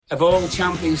of all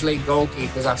Champions League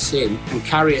goalkeepers I've seen, and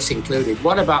Karius included,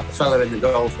 what about the fella in the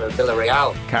goal for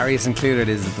Villarreal? Karius included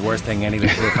is the worst thing any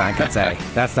Liverpool fan can say.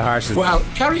 That's the harshest. Well,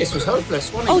 Karius was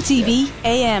hopeless, wasn't he? OTB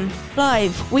AM,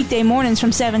 live, weekday mornings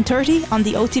from 7:30 on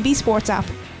the OTB Sports app.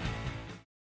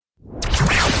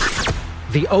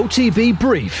 The OTB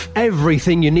Brief.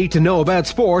 Everything you need to know about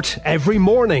sport every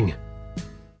morning.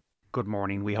 Good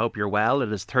morning, we hope you're well.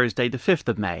 It is Thursday the 5th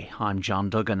of May. I'm John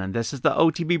Duggan and this is the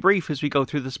OTB Brief as we go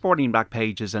through the sporting back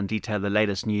pages and detail the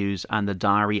latest news and the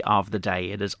diary of the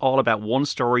day. It is all about one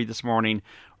story this morning: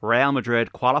 Real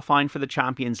Madrid qualifying for the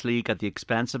Champions League at the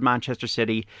expense of Manchester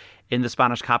City in the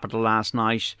Spanish capital last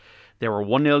night. They were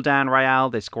 1-0 down Real.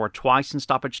 They scored twice in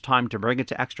stoppage time to bring it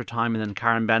to extra time, and then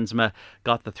Karim Benzema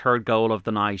got the third goal of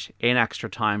the night in extra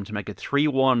time to make it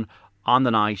 3-1 on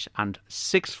the night and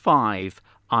 6-5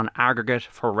 on aggregate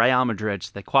for Real Madrid.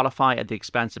 They qualify at the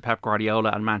expense of Pep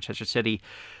Guardiola and Manchester City.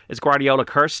 Is Guardiola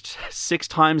cursed? 6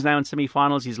 times now in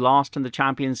semi-finals. He's lost in the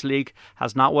Champions League,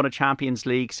 has not won a Champions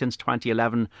League since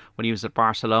 2011 when he was at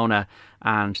Barcelona,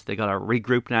 and they got to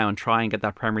regroup now and try and get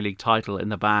that Premier League title in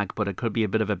the bag, but it could be a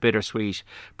bit of a bittersweet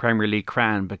Premier League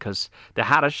crown because they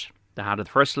had it. They had it the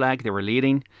first leg. They were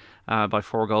leading by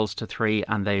 4-3,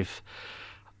 and they've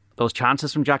those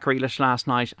chances from Jack Grealish last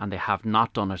night, and they have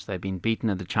not done it. They've been beaten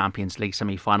in the Champions League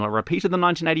semi-final. A repeat of the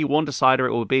 1981 decider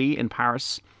it will be in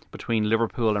Paris between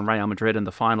Liverpool and Real Madrid in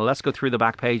the final. Let's go through the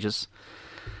back pages.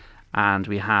 And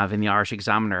we have in the Irish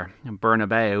Examiner,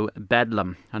 Bernabeu,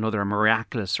 Bedlam, another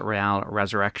miraculous Real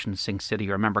resurrection sinks City.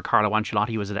 Remember, Carlo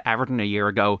Ancelotti was at Everton a year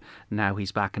ago. Now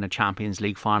he's back in a Champions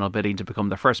League final, bidding to become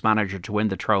the first manager to win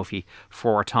the trophy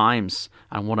 4 times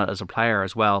and won it as a player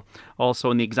as well.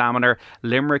 Also in the Examiner,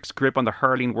 Limerick's grip on the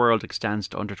hurling world extends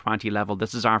to under 20 level.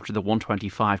 This is after the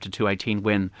 125-218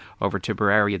 win over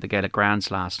Tipperary at the Gaelic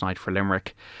Grounds last night for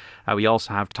Limerick. We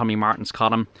also have Tommy Martin's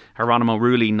column. Geronimo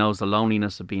Rulli knows the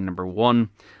loneliness of being number 1.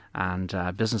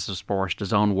 And Business of Sport,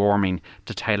 DAZN warming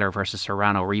to Taylor versus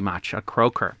Serrano rematch at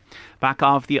Croker. Back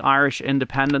off the Irish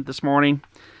Independent this morning.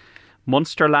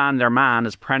 Munsterland, their man,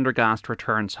 as Prendergast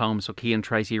returns home. So Cian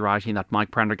Tracy writing that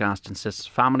Mike Prendergast insists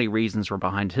family reasons were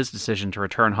behind his decision to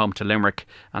return home to Limerick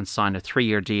and sign a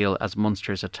 3-year deal as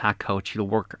Munster's attack coach. He'll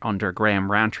work under Graham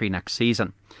Rowntree next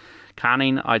season.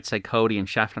 Canning, I'd say Cody and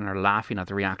Shefflin are laughing at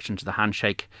the reaction to the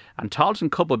handshake. And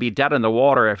Tailteann Cup will be dead in the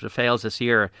water if it fails this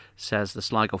year, says the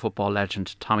Sligo football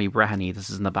legend Tommy Breheny. This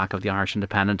is in the back of the Irish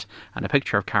Independent. And a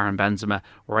picture of Karim Benzema,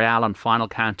 Real on final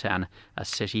countdown as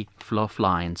City fluff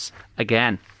lines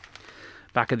again.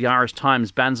 Back at the Irish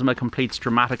Times, Benzema completes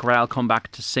dramatic Real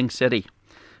comeback to sink City.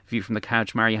 View from the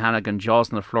couch, Mary Hannigan jaws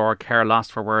on the floor, Kerr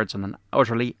lost for words on an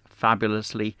utterly,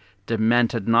 fabulously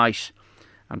demented night.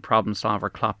 And problem solver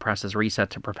Klopp presses reset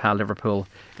to propel Liverpool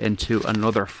into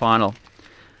another final.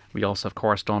 We also have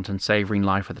Cora Staunton savouring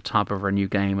life at the top of her new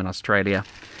game in Australia.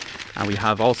 And we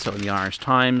have also in the Irish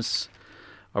Times,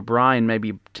 O'Brien may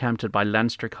be tempted by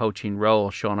Leinster coaching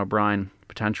role. Sean O'Brien,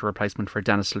 potential replacement for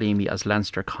Dennis Leamy as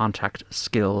Leinster contact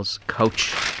skills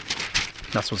coach.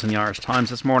 That's what's in the Irish Times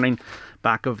this morning.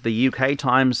 Back of the UK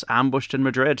Times, ambushed in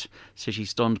Madrid. City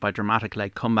stunned by dramatic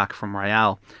late comeback from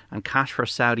Real. And cash for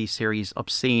Saudi series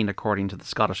obscene, according to the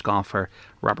Scottish golfer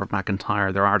Robert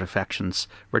McIntyre. There are defections.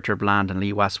 Richard Bland and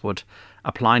Lee Westwood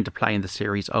applying to play in the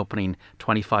series opening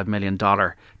 $25 million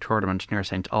tournament near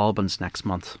St Albans next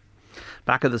month.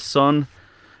 Back of the Sun,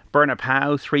 Bernard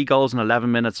Howe, 3 goals in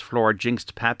 11 minutes, floored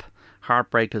jinxed Pep.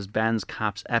 Heartbreak as Ben's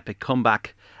Caps epic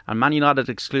comeback. And Man United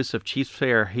exclusive, Chiefs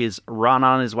fear he's run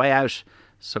on his way out.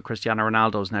 So Cristiano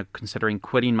Ronaldo is now considering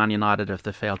quitting Man United if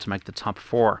they fail to make the top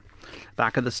 4.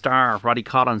 Back of the Star, Roddy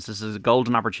Collins. This is a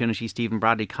golden opportunity Stephen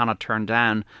Bradley cannot turn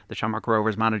down. The Shamrock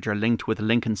Rovers manager linked with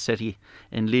Lincoln City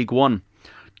in League One.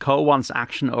 Cole wants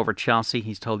action over Chelsea.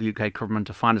 He's told the UK government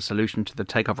to find a solution to the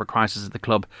takeover crisis at the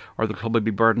club, or the club will be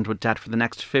burdened with debt for the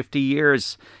next 50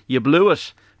 years. You blew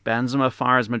it. Benzema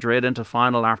fires Madrid into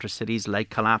final after City's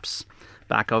late collapse.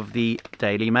 Back of the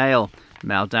Daily Mail,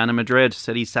 meltdown in Madrid.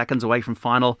 City seconds away from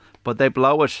final, but they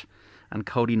blow it. And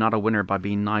Cody not a winner by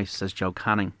being nice, says Joe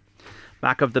Canning.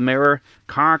 Back of the Mirror,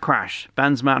 car crash.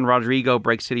 Benzema and Rodrigo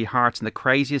break City hearts in the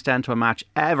craziest end to a match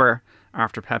ever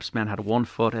after Pep's men had 1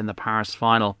 foot in the Paris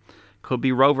final. Could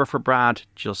be Rover for Brad,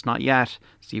 just not yet.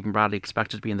 Stephen Bradley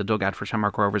expected to be in the dugout for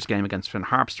Shamrock Rovers game against Finn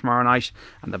Harps tomorrow night.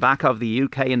 And the back of the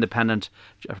UK Independent,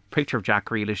 a picture of Jack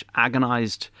Grealish,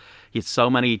 agonised. He had so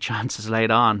many chances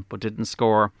laid on, but didn't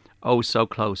score. Oh, so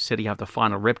close. City have the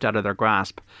final ripped out of their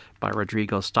grasp by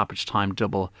Rodrigo's stoppage time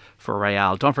double for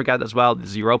Real. Don't forget as well,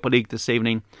 there's Europa League this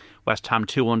evening. West Ham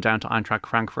 2-1 down to Eintracht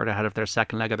Frankfurt ahead of their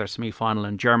second leg of their semi-final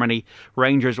in Germany.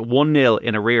 Rangers 1-0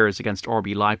 in arrears against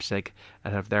RB Leipzig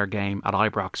ahead of their game at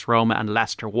Ibrox. Roma and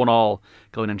Leicester 1-1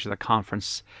 going into the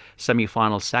conference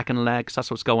semi-final second leg. So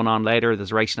that's what's going on later.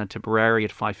 There's racing at Tipperary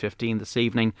at 5:15 this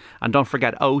evening. And don't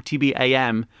forget OTB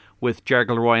AM with Ger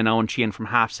Gilroy and Owen Sheehan from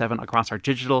 7:30 across our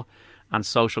digital and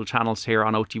social channels here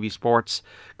on OTB Sports.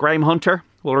 Graham Hunter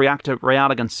will react to Real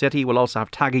against City. We'll also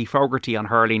have Taggy Fogarty on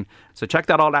hurling. So check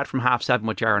that all out from 7:30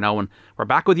 with Ger and Owen. We're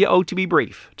back with the OTB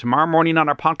Brief tomorrow morning on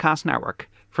our podcast network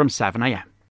from 7 a.m.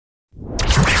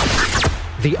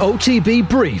 The OTB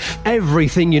Brief.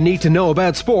 Everything you need to know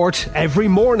about sport every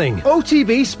morning.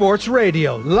 OTB Sports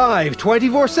Radio. Live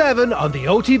 24/7 on the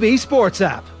OTB Sports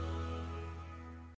app.